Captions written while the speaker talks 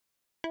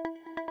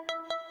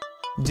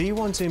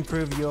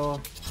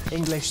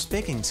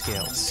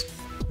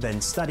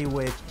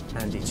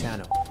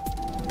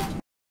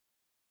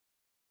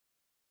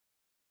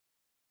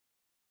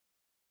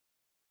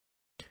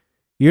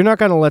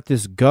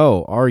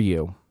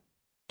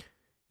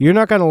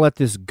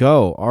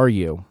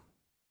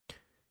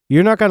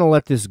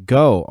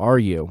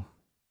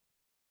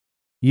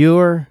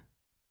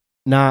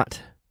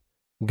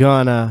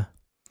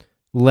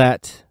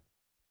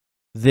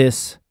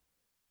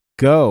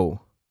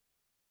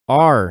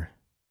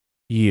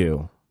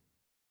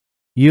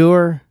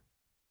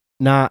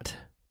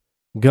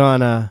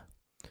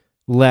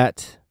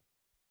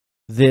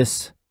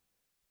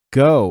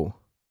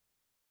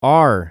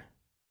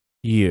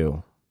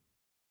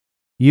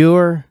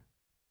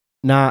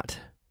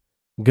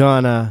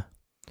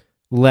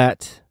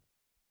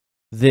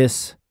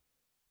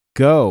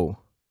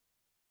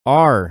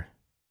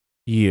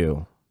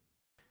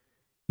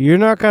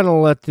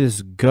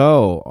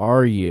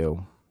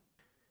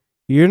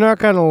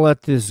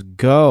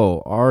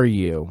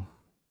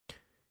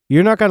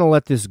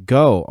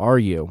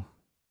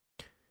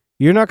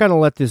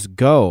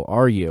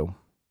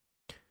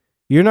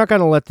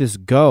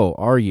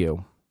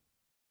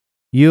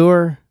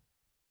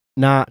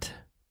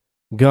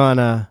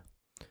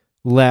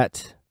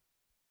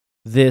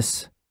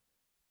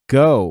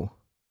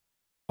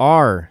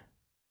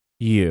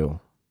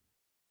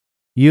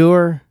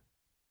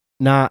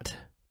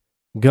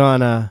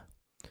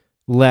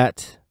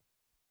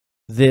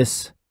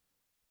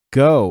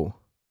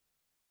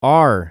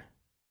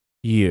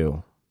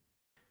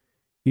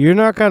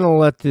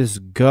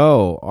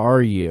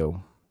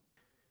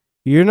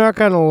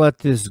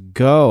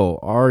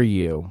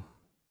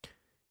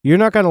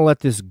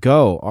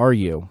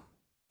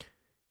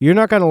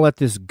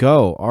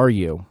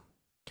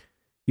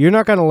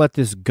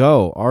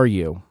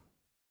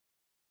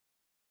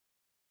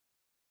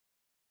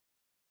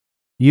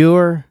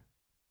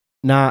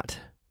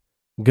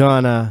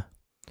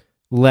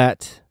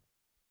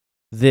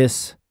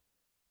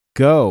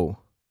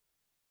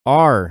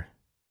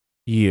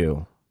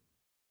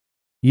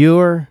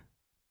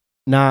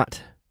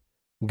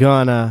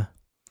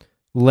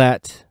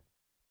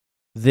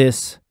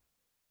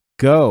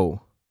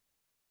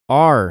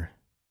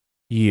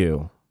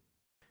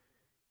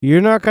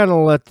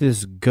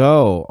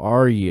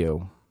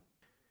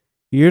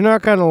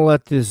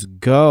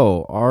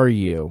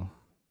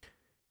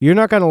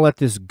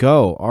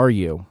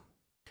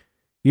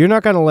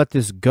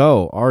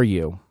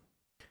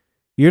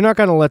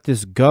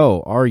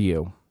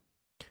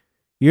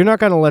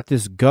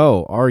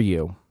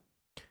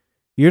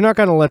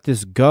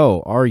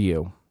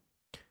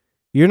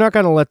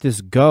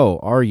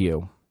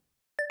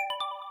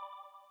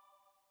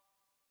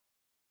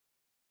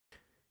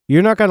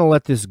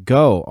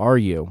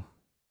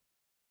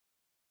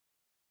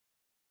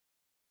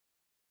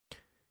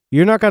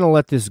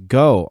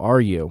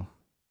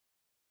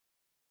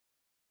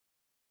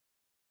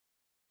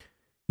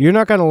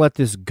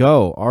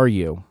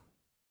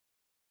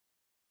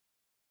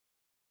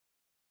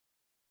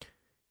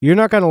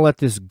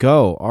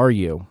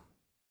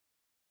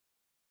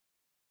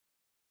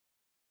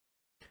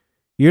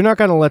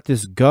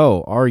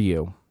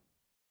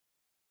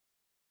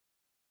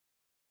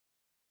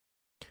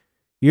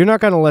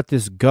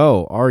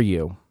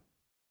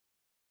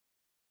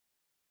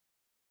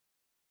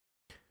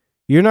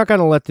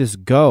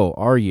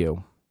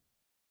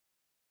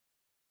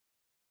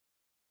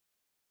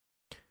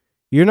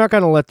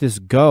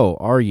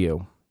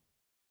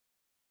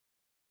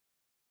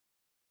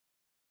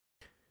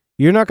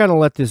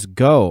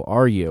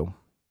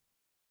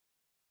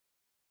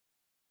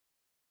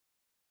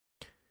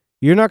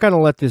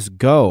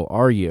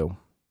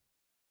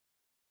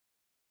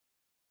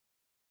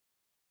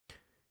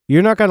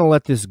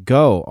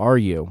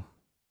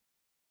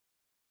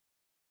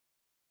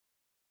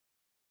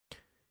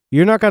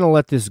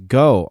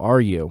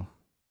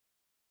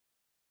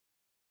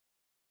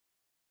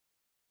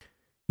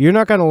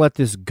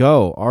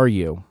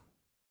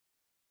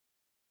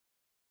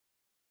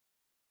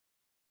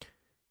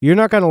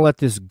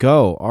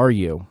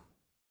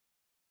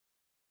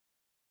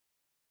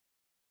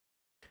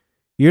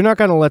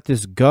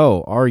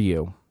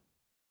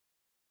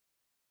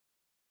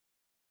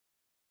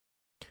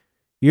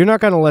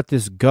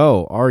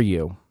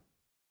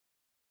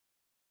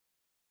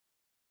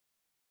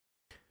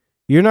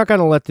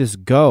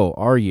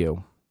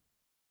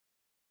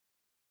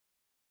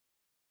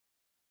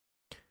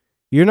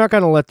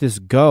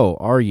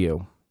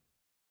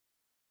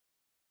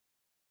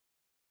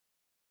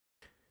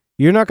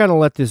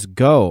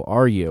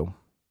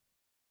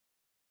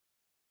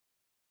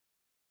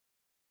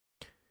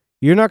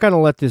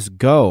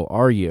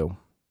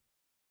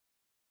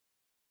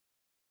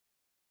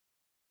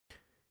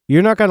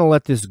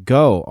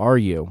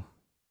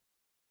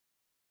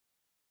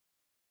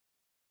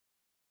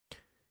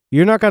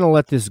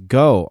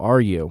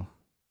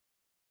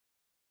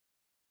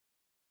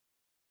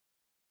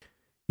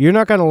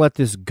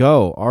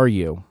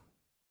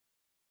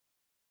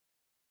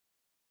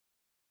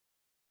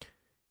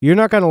You're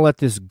not going to let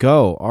this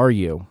go, are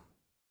you?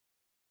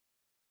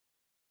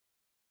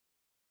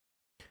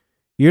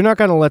 You're not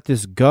going to let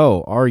this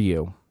go, are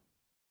you?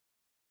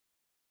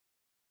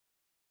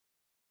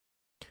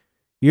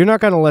 You're not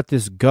going to let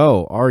this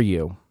go, are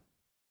you?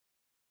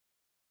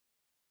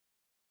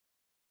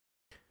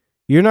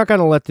 You're not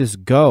going to let this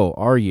go,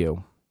 are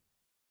you?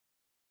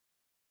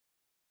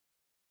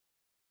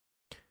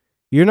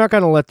 You're not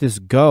going to let this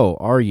go,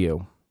 are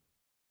you?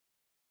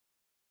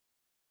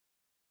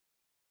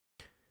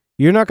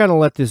 You're not going to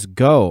let this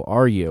go,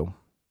 are you?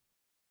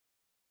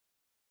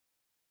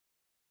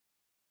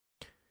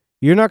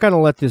 You're not going to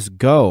let this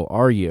go,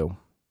 are you?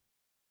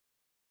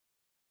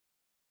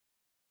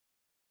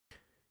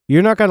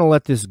 You're not going to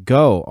let this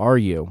go, are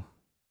you?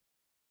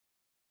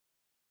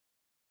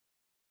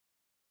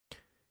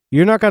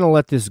 You're not going to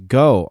let this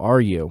go,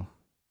 are you?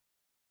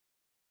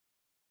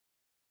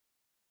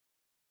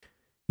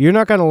 You're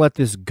not going to let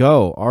this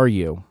go, are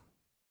you?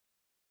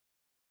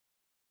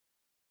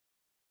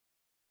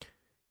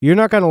 You're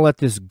not going to let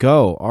this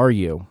go, are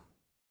you?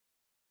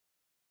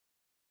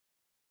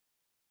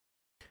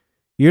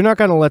 You're not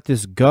going to let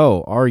this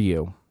go, are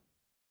you?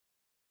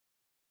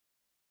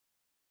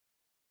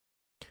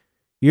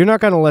 You're not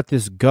going to let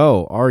this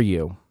go, are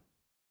you?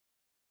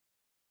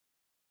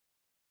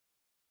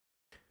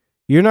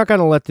 You're not going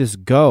to let this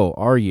go,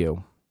 are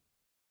you?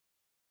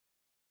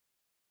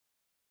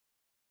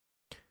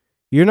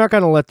 You're not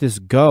going to let this go, are you? You're not going to let this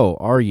go,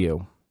 are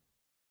you?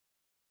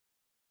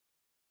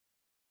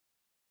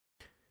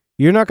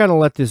 You're not going to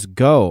let this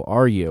go,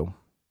 are you?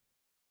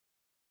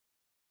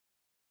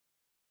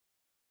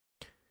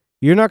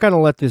 You're not going to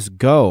let this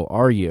go,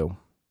 are you?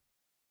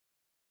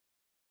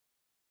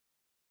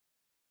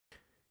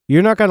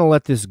 You're not going to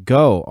let this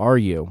go, are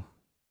you?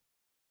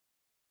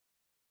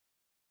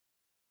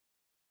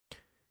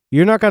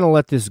 You're not going to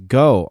let this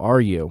go,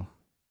 are you?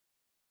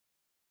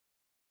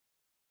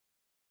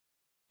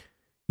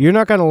 You're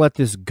not going to let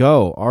this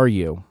go, are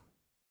you?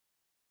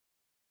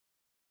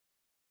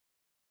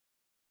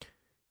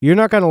 You're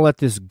not going to let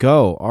this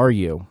go, are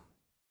you?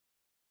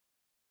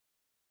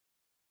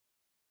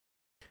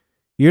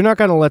 You're not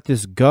going to let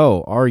this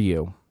go, are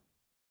you?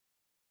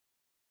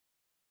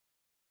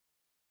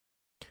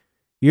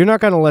 You're not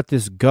going to let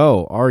this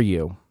go, are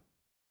you?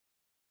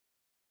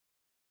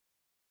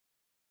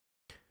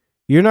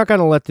 You're not going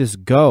to let this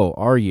go,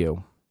 are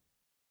you?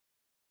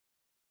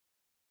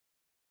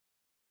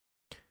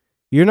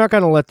 You're not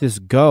going to let this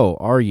go,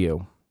 are you?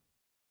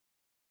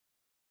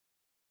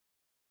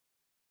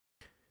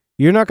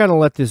 You're not going to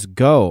let this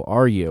go,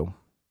 are you?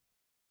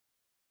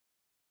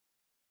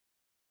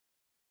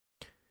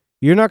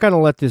 You're not going to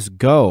let this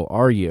go,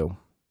 are you?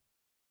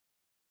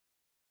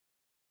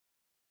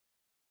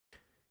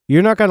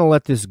 You're not going to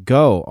let this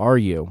go, are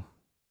you?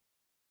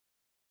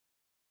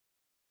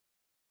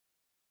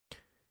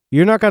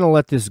 You're not going to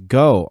let this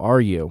go, are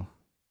you?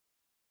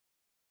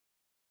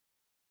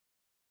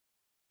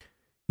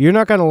 You're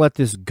not going to let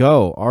this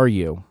go, are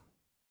you?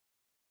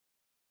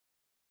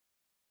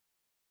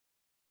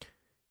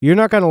 You're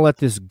not going to let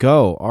this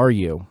go, are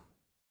you?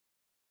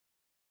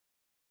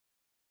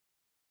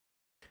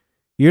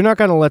 You're not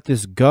going to let this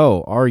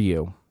go, are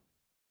you?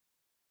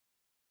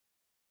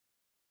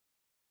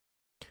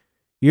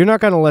 You're not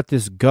going to let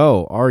this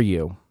go, are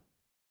you?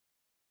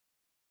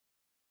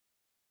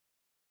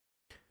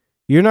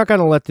 You're not going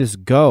to let this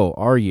go,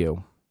 are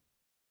you?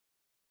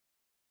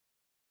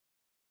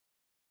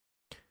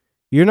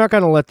 You're not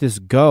going to let this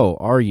go,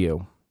 are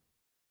you?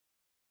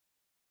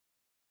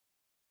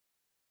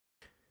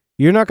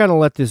 You're not going to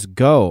let this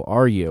go, are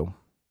you?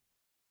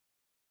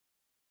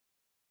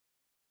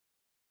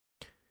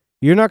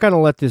 You're not going to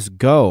let this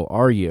go,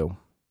 are you?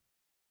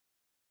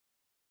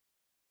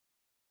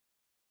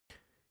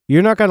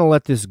 You're not going to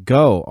let this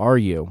go, are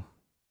you?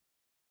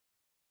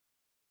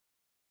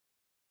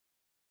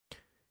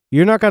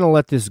 You're not going to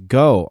let this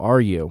go, are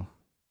you?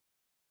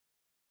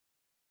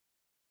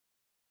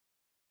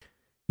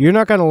 You're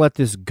not going to let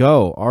this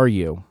go, are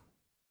you?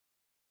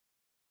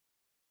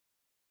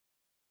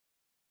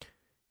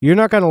 You're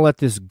not going to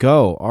let this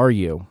go, are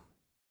you?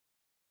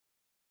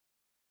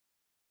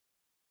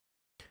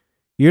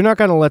 You're not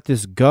going to let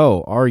this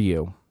go, are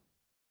you?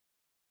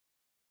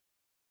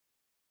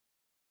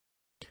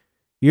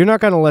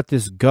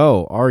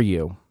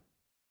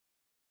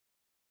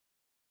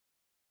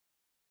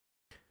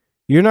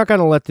 You're not going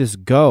to let this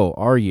go,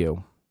 are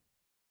you?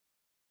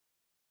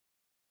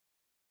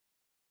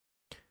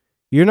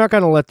 You're not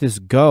going to let this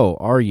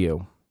go, are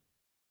you?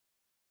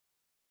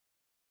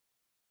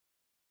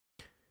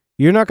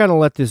 You're not going to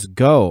let this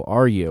go,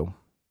 are you?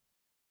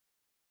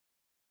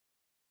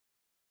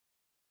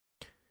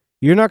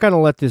 You're not going to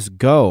let this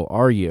go,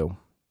 are you?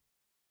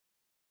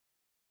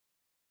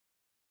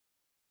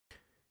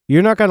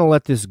 You're not going to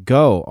let this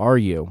go, are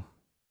you?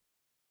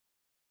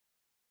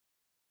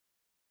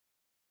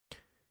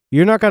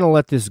 You're not going to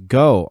let this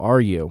go,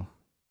 are you?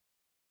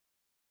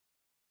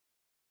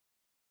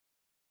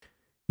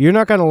 You're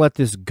not going to let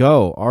this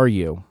go, are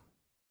you?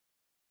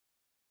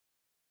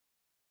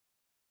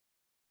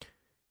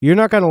 You're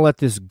not going to let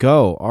this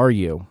go, are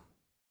you?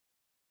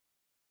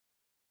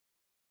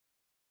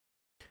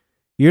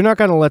 You're not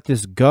going to let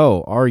this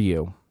go, are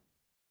you?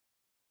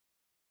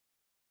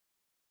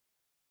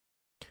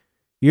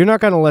 You're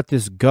not going to let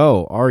this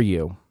go, are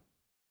you?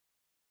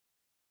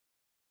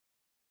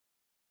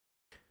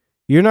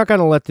 You're not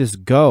going to let this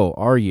go,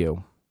 are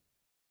you?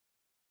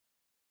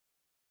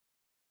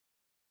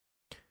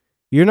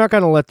 You're not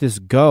going to let this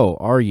go,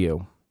 are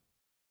you?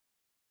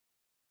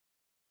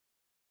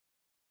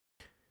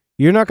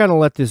 You're not going to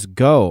let this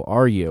go,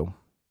 are you?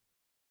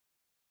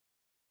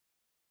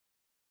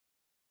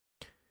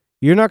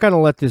 You're not going to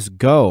let this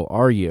go,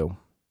 are you?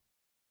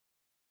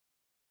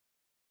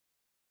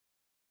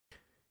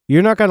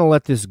 You're not going to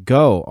let this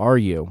go, are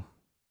you?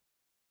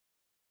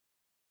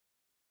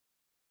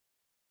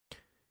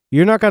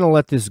 You're not going to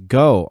let this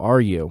go,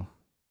 are you?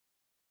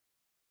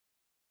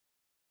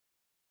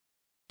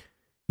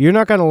 You're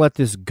not going to let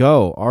this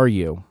go, are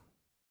you?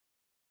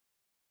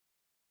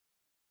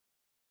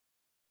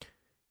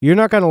 You're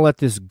not going to let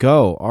this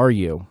go, are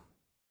you?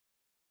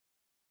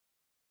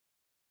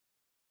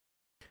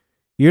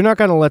 You're not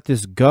going to let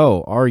this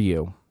go, are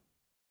you?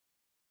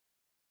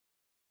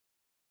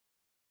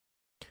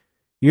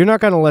 You're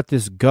not going to let this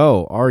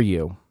go, are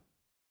you?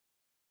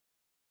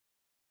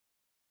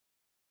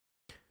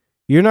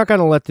 You're not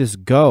going to let this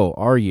go,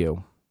 are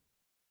you?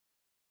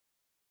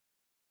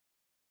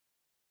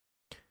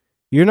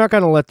 You're not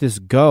going to let this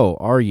go,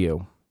 are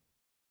you?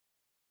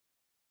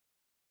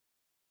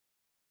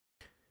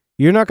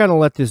 You're not going to let this go, are you? You're not going to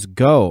let this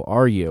go,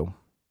 are you?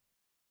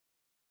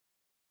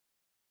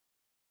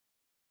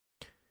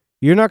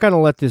 You're not going to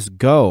let this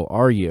go,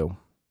 are you?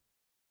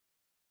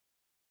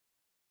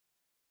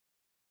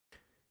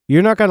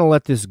 You're not going to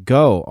let this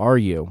go, are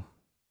you?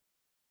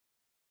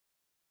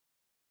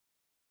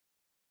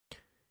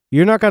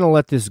 You're not going to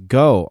let this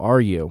go,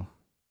 are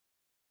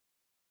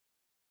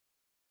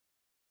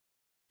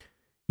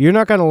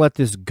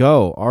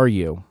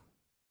you?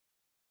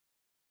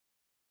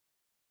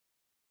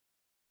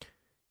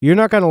 You're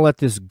not going to let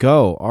this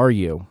go, are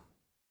you?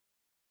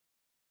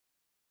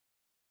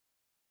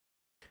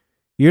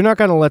 You're not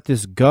going to let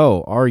this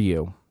go, are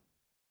you?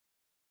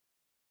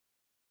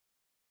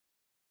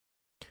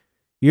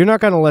 You're not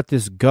going to let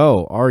this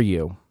go, are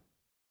you?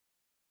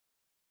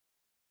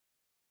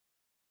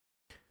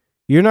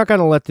 You're not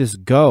going to let this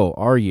go,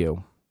 are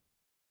you?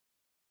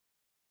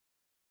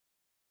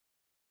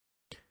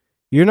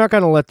 You're not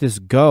going to let this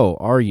go,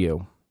 are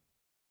you?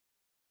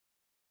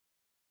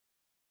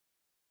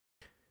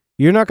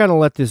 You're not going to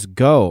let this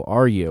go,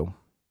 are you?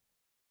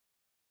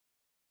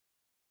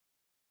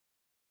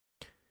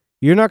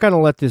 You're not going to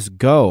let this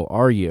go,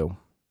 are you?